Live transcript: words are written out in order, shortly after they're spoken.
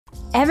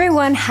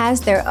Everyone has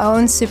their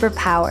own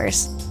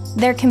superpowers.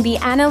 There can be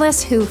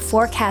analysts who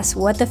forecast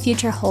what the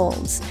future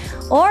holds,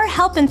 or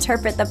help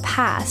interpret the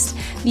past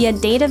via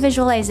data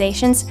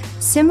visualizations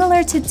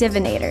similar to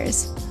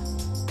divinators.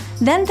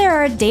 Then there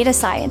are data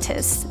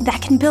scientists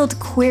that can build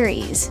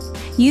queries,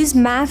 use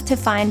math to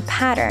find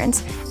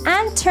patterns,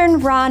 and turn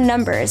raw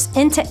numbers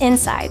into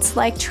insights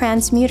like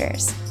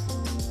transmuters.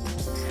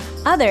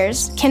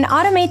 Others can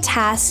automate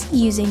tasks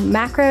using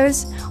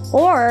macros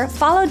or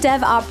follow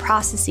DevOps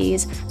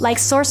processes like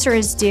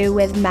sorcerers do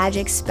with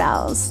magic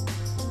spells.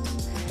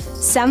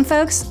 Some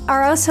folks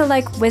are also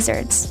like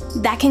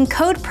wizards that can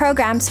code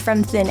programs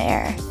from thin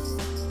air.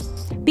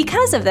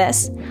 Because of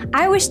this,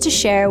 I wish to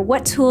share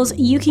what tools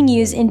you can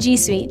use in G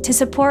Suite to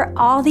support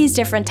all these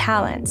different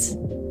talents.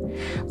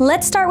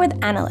 Let's start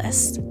with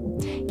Analyst.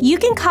 You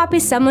can copy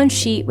someone's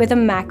sheet with a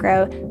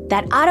macro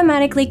that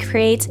automatically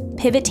creates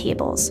pivot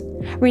tables,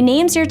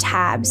 renames your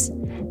tabs,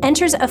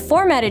 enters a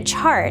formatted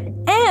chart,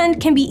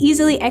 and can be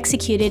easily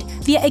executed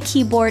via a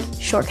keyboard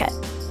shortcut.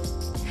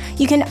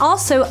 You can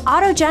also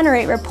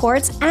auto-generate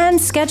reports and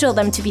schedule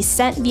them to be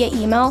sent via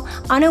email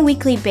on a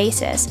weekly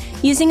basis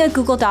using a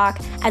Google Doc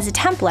as a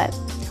template,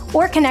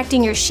 or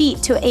connecting your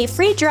sheet to a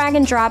free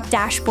drag-and-drop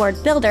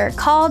dashboard builder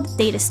called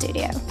Data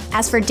Studio.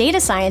 As for data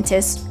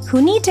scientists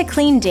who need to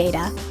clean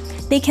data,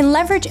 they can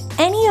leverage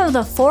any of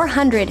the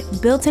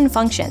 400 built-in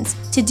functions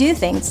to do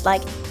things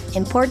like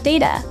import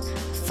data,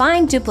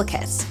 find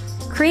duplicates,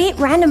 create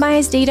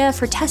randomized data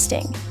for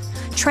testing,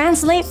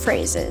 translate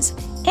phrases,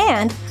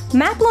 and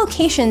map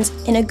locations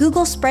in a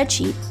Google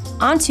spreadsheet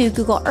onto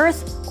Google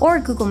Earth or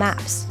Google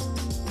Maps.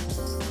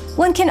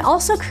 One can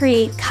also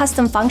create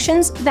custom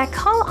functions that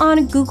call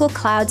on Google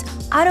Cloud's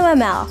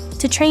AutoML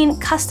to train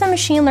custom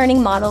machine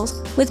learning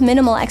models with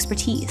minimal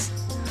expertise,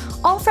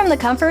 all from the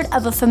comfort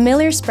of a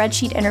familiar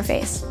spreadsheet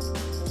interface.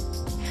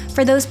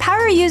 For those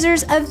power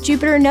users of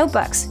Jupyter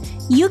Notebooks,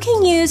 you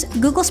can use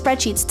Google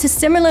Spreadsheets to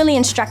similarly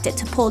instruct it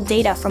to pull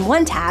data from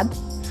one tab,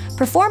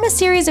 perform a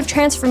series of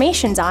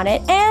transformations on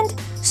it, and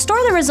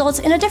store the results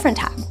in a different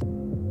tab.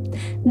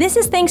 This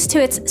is thanks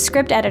to its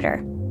script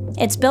editor,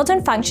 its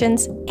built-in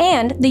functions,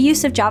 and the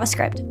use of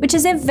JavaScript, which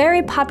is a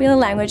very popular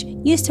language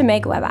used to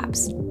make web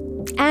apps.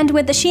 And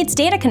with the Sheets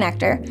data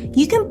connector,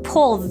 you can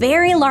pull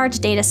very large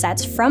data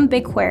sets from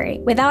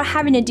BigQuery without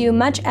having to do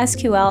much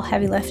SQL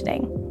heavy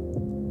lifting.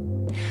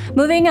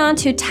 Moving on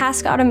to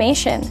task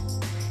automation.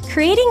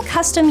 Creating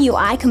custom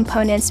UI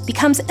components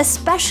becomes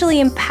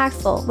especially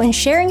impactful when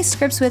sharing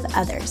scripts with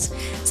others,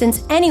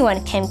 since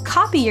anyone can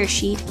copy your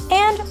sheet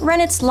and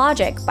run its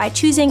logic by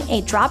choosing a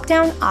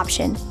drop-down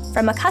option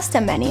from a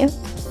custom menu,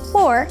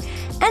 or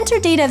enter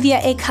data via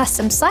a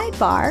custom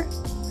sidebar,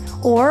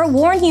 or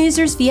warn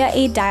users via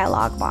a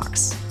dialog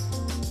box.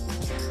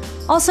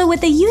 Also,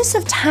 with the use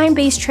of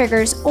time-based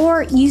triggers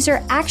or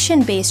user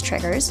action-based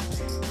triggers,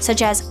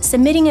 such as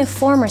submitting a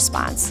form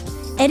response,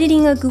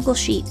 editing a Google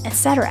Sheet,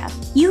 etc.,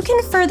 you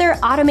can further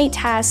automate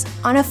tasks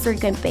on a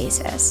frequent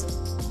basis.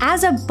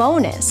 As a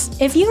bonus,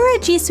 if you are a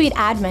G Suite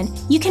admin,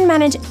 you can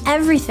manage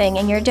everything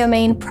in your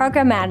domain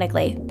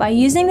programmatically by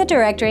using the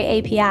Directory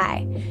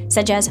API,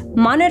 such as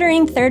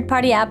monitoring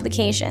third-party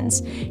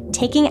applications,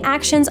 taking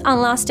actions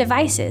on lost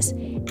devices,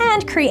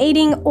 and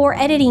creating or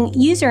editing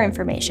user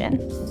information.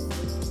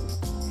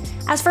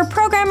 As for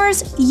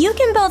programmers, you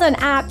can build an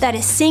app that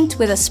is synced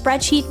with a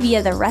spreadsheet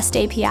via the REST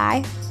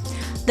API.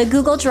 The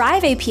Google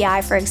Drive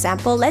API, for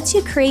example, lets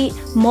you create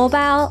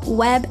mobile,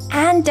 web,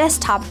 and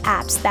desktop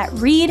apps that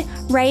read,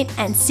 write,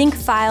 and sync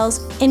files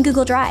in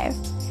Google Drive,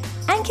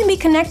 and can be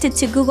connected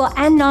to Google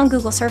and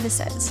non-Google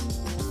services.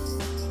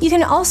 You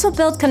can also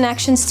build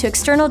connections to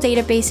external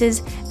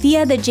databases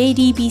via the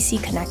JDBC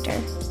connector.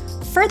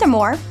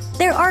 Furthermore,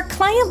 there are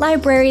client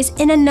libraries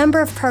in a number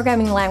of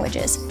programming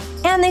languages,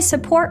 and they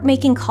support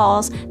making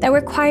calls that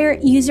require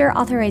user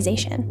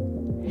authorization.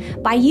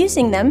 By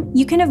using them,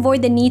 you can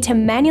avoid the need to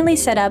manually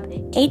set up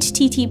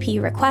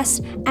HTTP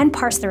requests and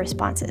parse the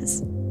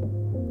responses.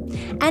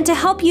 And to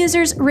help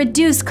users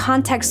reduce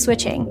context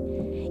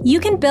switching,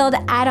 you can build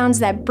add-ons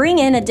that bring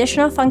in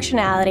additional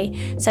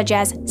functionality, such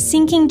as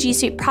syncing G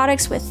Suite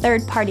products with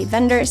third-party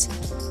vendors,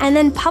 and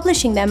then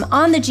publishing them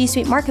on the G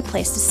Suite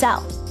Marketplace to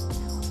sell,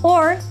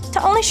 or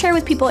to only share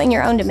with people in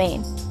your own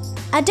domain.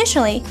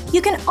 Additionally,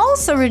 you can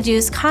also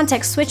reduce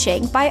context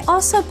switching by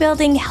also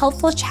building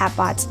helpful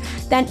chatbots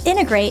that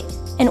integrate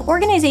an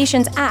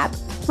organization's app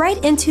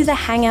right into the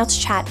Hangouts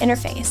chat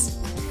interface.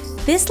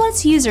 This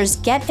lets users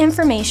get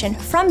information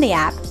from the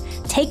app,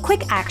 take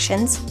quick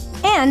actions,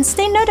 and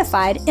stay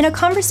notified in a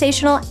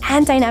conversational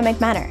and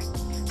dynamic manner.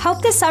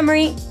 Hope this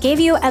summary gave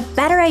you a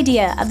better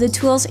idea of the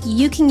tools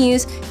you can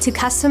use to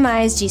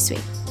customize G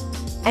Suite,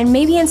 and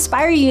maybe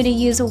inspire you to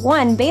use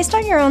one based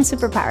on your own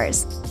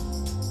superpowers.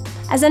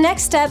 As a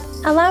next step,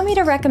 allow me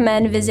to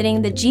recommend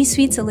visiting the G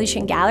Suite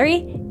Solution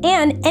Gallery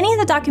and any of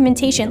the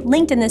documentation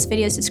linked in this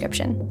video's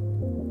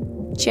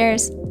description.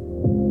 Cheers!